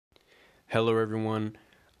Hello, everyone.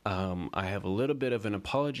 I have a little bit of an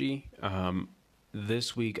apology.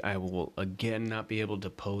 This week, I will again not be able to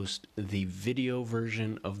post the video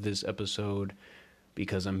version of this episode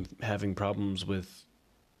because I'm having problems with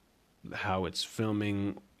how it's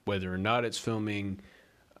filming, whether or not it's filming,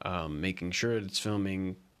 making sure it's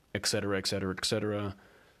filming, etc., etc., etc.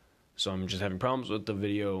 So I'm just having problems with the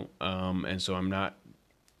video, and so I'm not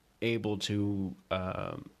able to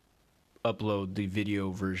upload the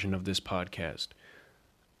video version of this podcast.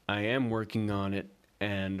 I am working on it,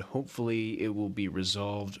 and hopefully it will be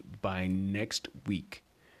resolved by next week.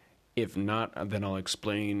 If not, then I'll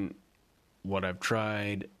explain what I've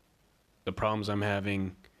tried, the problems I'm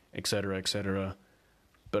having, etc., etc.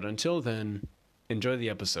 But until then, enjoy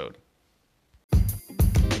the episode.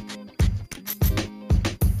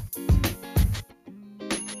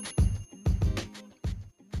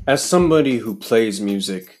 As somebody who plays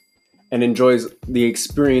music and enjoys the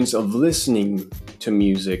experience of listening to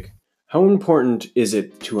music, how important is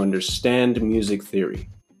it to understand music theory?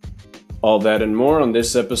 All that and more on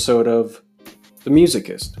this episode of The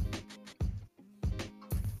Musicist.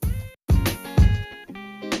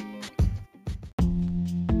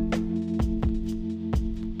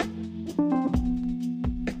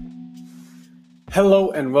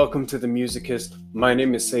 Hello and welcome to The Musicist. My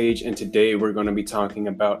name is Sage, and today we're going to be talking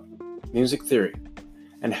about music theory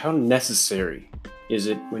and how necessary is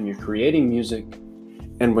it when you're creating music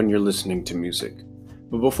and when you're listening to music.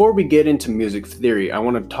 But before we get into music theory, I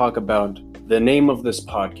want to talk about the name of this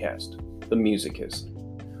podcast, The Musicist.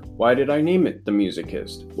 Why did I name it The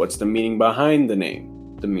Musicist? What's the meaning behind the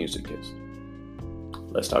name, The Musicist?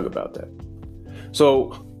 Let's talk about that.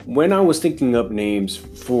 So, when I was thinking up names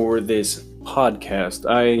for this podcast,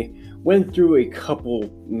 I went through a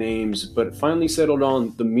couple names, but finally settled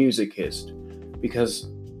on The Musicist because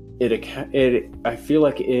I feel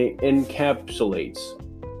like it encapsulates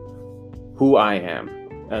who I am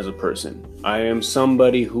as a person. I am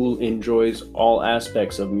somebody who enjoys all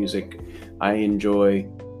aspects of music. I enjoy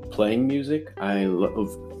playing music. I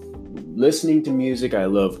love listening to music. I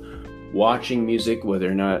love watching music,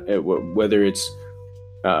 whether it's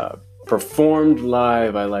performed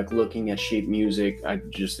live. I like looking at sheet music. I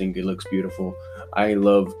just think it looks beautiful. I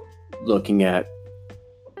love looking at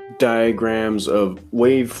diagrams of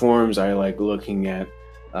waveforms. I like looking at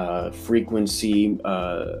frequency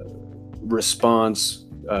response.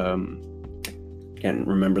 Can't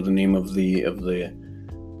remember the name of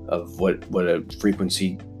what a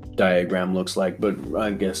frequency diagram looks like, but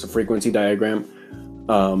I guess a frequency diagram.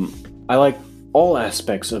 I like all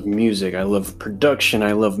aspects of music. I love production.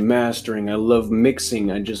 I love mastering. I love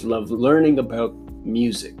mixing. I just love learning about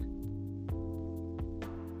music.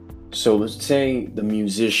 So saying the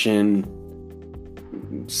musician,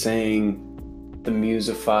 saying the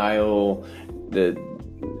musophile, it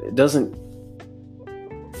doesn't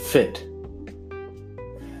fit.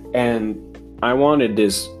 And I wanted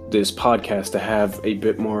this podcast to have a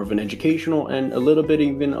bit more of an educational and a little bit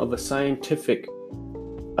even of a scientific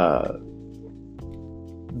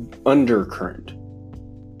undercurrent.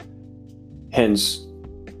 Hence,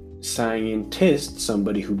 scientist,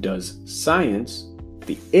 somebody who does science,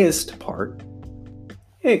 the ist part,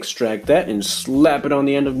 extract that and slap it on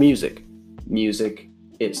the end of music.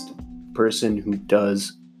 Musicist, person who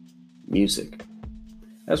does music.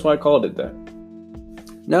 That's why I called it that.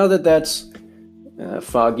 Now that that's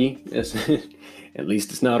foggy, at least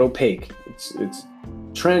it's not opaque. It's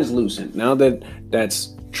translucent. Now that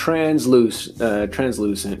that's translucent,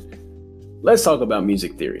 let's talk about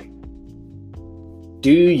music theory.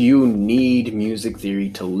 Do you need music theory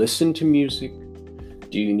to listen to music?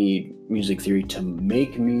 Do you need music theory to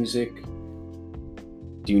make music?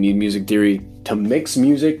 Do you need music theory to mix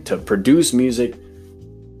music, to produce music?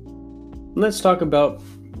 Let's talk about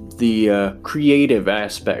the creative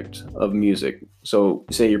aspect of music. So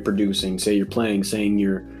say you're producing, say you're playing, saying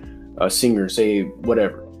you're a singer, say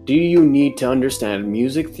whatever. Do you need to understand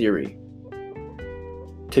music theory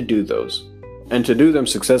to do those and to do them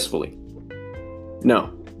successfully?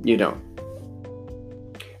 No, you don't.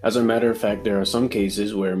 As a matter of fact, there are some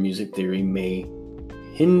cases where music theory may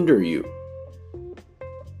hinder you,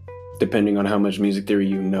 depending on how much music theory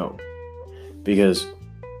you know. Because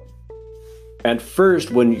at first,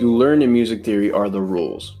 when you learn in music theory are the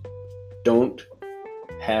rules. Don't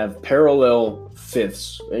have parallel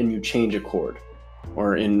fifths and you change a chord,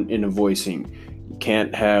 or in a voicing. You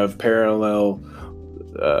can't have parallel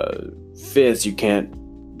fifths. You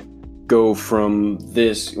can't go from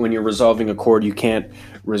this. When you're resolving a chord, you can't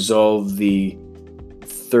resolve the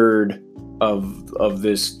third of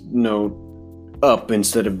this note up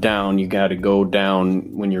instead of down. You got to go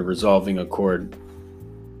down when you're resolving a chord.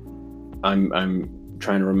 I'm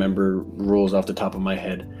trying to remember rules off the top of my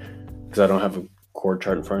head because I don't have a chord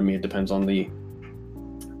chart in front of me. It depends on the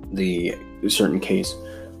certain case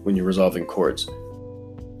when you're resolving chords.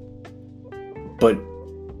 But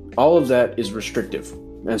all of that is restrictive.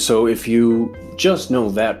 And so if you just know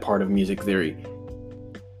that part of music theory,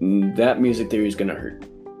 that music theory is going to hurt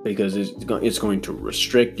because it's going to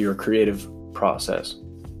restrict your creative process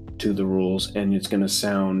to the rules, and it's going to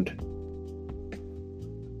sound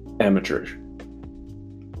amateurish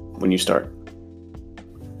when you start.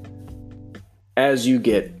 As you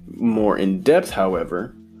get more in depth,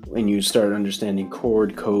 however, and you start understanding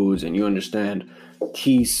chord codes and you understand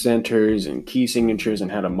key centers and key signatures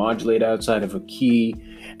and how to modulate outside of a key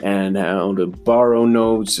and how to borrow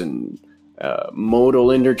notes and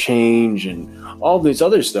modal interchange and all this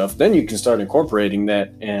other stuff, then you can start incorporating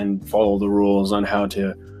that and follow the rules on how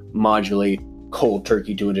to modulate cold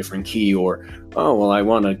turkey to a different key, or I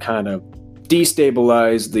want to kind of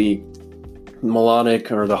destabilize the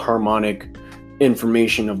melodic or the harmonic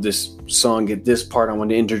information of this song at this part. I want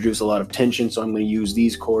to introduce a lot of tension, so I'm going to use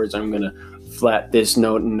these chords. I'm going to flat this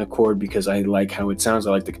note in the chord because I like how it sounds.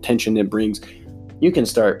 I like the tension it brings. You can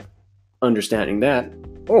start understanding that,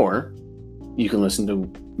 or you can listen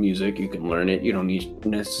to music, you can learn it. You don't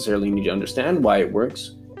necessarily need to understand why it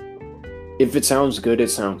works. If it sounds good, it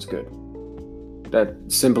sounds good. That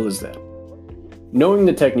simple as that. Knowing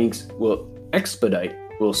the techniques will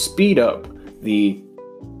speed up the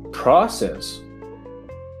process,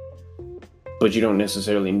 but you don't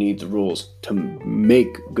necessarily need the rules to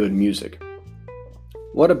make good music.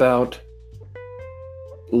 What about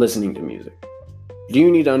listening to music? Do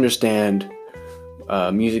you need to understand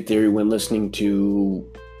music theory when listening to,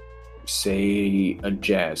 say, a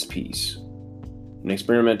jazz piece? An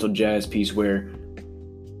experimental jazz piece where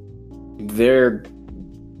they're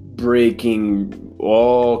breaking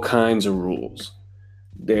all kinds of rules.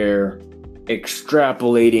 They're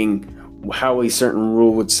extrapolating how a certain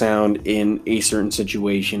rule would sound in a certain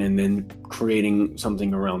situation and then creating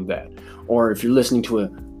something around that. Or if you're listening to a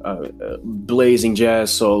blazing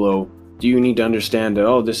jazz solo, do you need to understand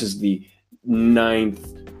that, this is the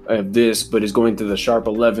 9th of this, but it's going to the sharp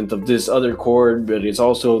 11th of this other chord, but it's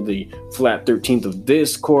also the flat 13th of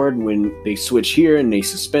this chord when they switch here and they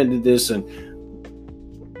suspended this? And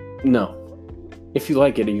no. If you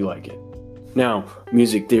like it, you like it. Now,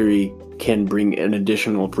 music theory can bring an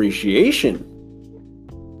additional appreciation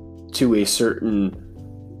to a certain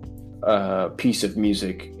piece of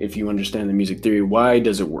music if you understand the music theory. Why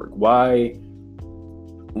does it work? Why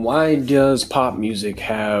does pop music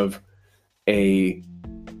have a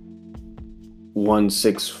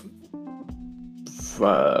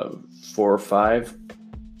 1-6-4-5?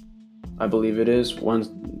 I believe it is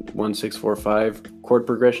 1-6-4-5 chord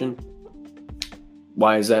progression.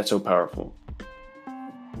 Why is that so powerful?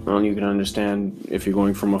 Well, you can understand if you're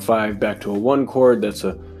going from a 5 back to a 1 chord, that's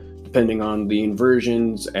depending on the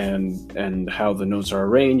inversions and how the notes are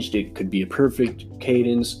arranged, it could be a perfect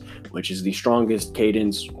cadence, which is the strongest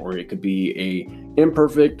cadence, or it could be a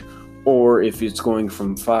imperfect, or if it's going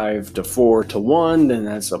from 5 to 4 to 1, then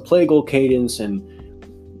that's a plagal cadence, and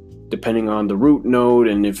depending on the root note,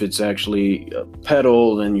 and if it's actually a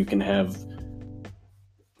pedal, then you can have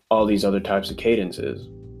all these other types of cadences.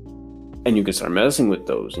 And you can start messing with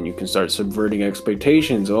those, and you can start subverting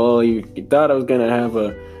expectations. You thought I was going to have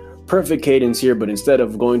a perfect cadence here, but instead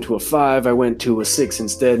of going to a 5, I went to a 6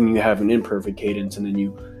 instead, and you have an imperfect cadence, and then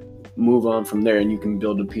you move on from there, and you can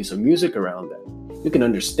build a piece of music around that. You can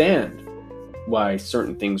understand why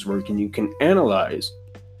certain things work, and you can analyze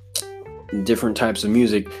different types of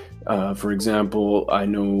music. For example, I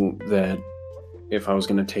know that if I was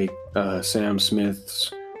going to take Sam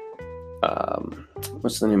Smith's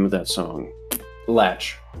what's the name of that song?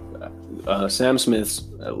 Latch. Sam Smith's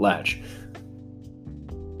Latch.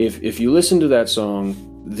 If you listen to that song,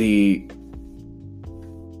 the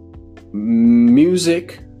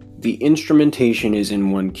music, the instrumentation is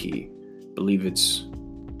in one key. I believe it's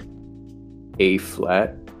A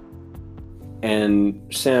flat. And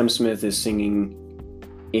Sam Smith is singing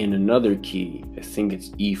in another key. I think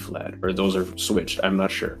it's E flat, or those are switched. I'm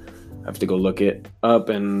not sure. I have to go look it up,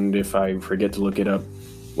 and if I forget to look it up,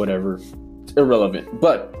 whatever, it's irrelevant.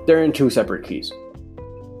 But they're in 2 separate keys.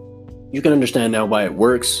 You can understand now why it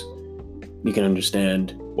works. You can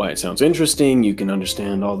understand why it sounds interesting. You can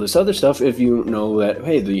understand all this other stuff if you know that,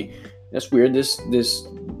 hey, that's weird. This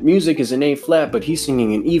music is in A flat, but he's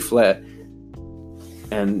singing in E flat,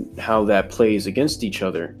 and how that plays against each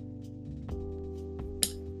other.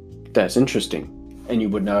 That's interesting. And you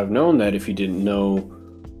would not have known that if you didn't know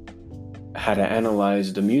how to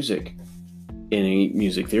analyze the music in a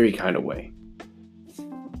music theory kind of way.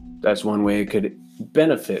 That's one way it could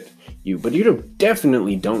benefit you. But you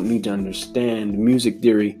definitely don't need to understand music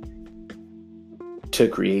theory to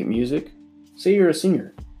create music. Say you're a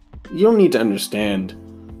singer. You don't need to understand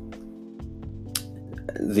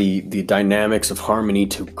the dynamics of harmony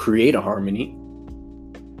to create a harmony.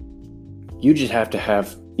 You just have to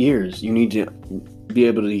have ears. You need to be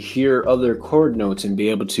able to hear other chord notes and be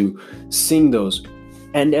able to sing those.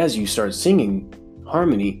 And as you start singing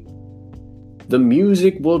harmony, the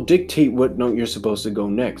music will dictate what note you're supposed to go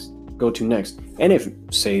to next. And if,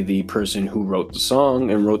 say, the person who wrote the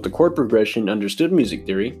song and wrote the chord progression understood music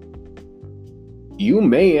theory, you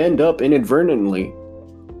may end up inadvertently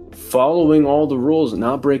following all the rules,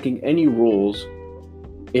 not breaking any rules,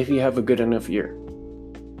 if you have a good enough ear.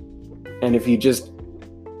 And if you just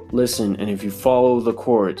listen and if you follow the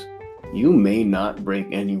chords, you may not break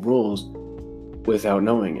any rules without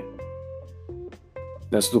knowing it.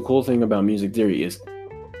 That's the cool thing about music theory is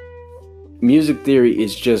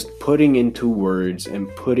just putting into words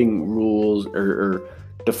and putting rules or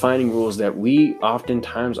defining rules that we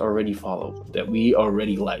oftentimes already follow, that we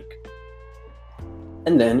already like.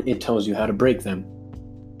 And then it tells you how to break them.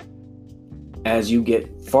 As you get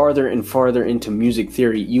farther and farther into music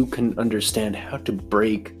theory, you can understand how to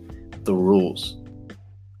break the rules.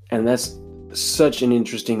 And that's such an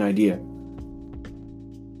interesting idea.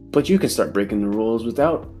 But you can start breaking the rules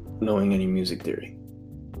without knowing any music theory.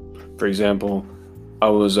 For example, I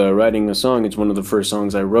was writing a song. It's one of the first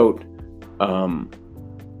songs I wrote.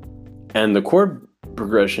 And the chord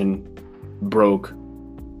progression broke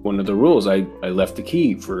one of the rules. I left the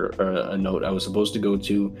key for a note I was supposed to go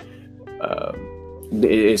to.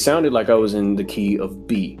 It sounded like I was in the key of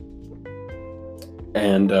B.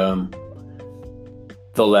 And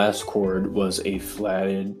the last chord was a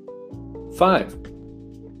flatted 5.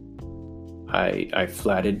 I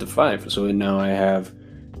flatted the 5. So now I have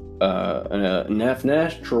an F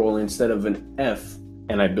natural instead of an F.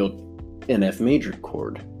 And I built an F major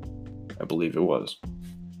chord, I believe it was.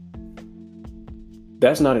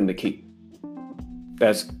 That's not in the key.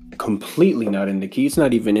 That's completely not in the key. It's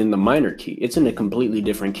not even in the minor key. It's in a completely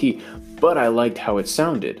different key. But I liked how it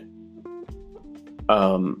sounded.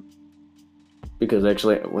 Because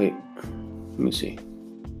actually, wait, let me see.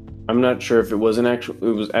 I'm not sure if it was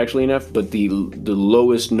actually an F, but the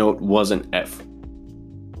lowest note was an F.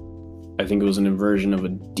 I think it was an inversion of a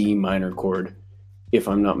D minor chord, if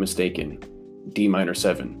I'm not mistaken. D minor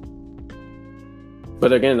 7.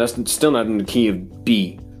 But again, that's still not in the key of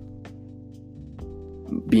B.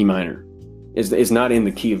 B minor is not in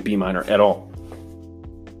the key of B minor at all.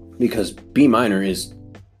 Because B minor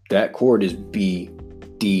that chord is B,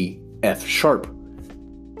 D, F sharp.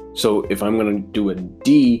 So if I'm going to do a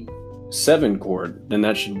D7 chord, then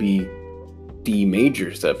that should be D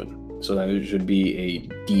major 7. So that it should be a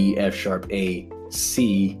D, F sharp, A,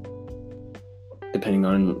 C. Depending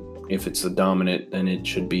on if it's the dominant, then it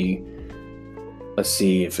should be a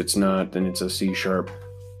C. If it's not, then it's a C sharp.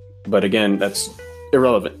 But again, that's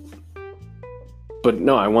irrelevant. But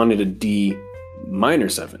no, I wanted a D minor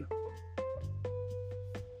 7.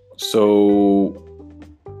 So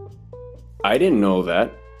I didn't know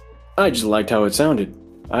that. I just liked how it sounded.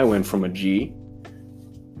 I went from a G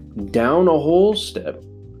down a whole step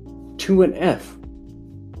to an F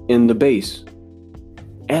in the bass.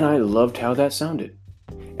 And I loved how that sounded.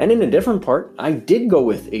 And in a different part, I did go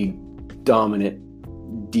with a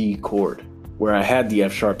dominant D chord where I had the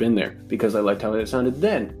F sharp in there because I liked how it sounded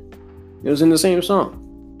then. It was in the same song.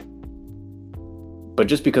 But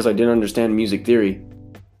just because I didn't understand music theory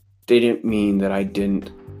didn't mean that I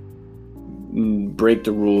didn't break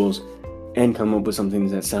the rules and come up with something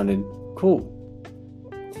that sounded cool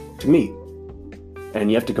to me. And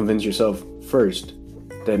you have to convince yourself first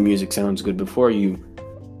that music sounds good before you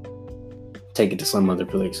take it to some other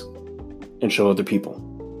place and show other people.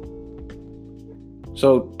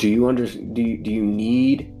 So do you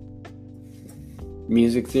need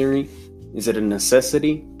music theory? Is it a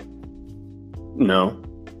necessity? No.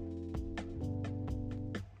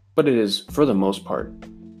 But it is, for the most part,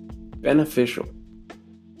 beneficial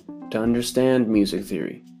to understand music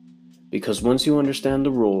theory, because once you understand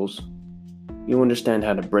the rules, you understand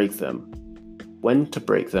how to break them, when to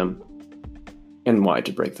break them, and why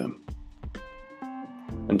to break them.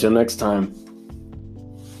 Until next time,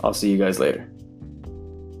 I'll see you guys later.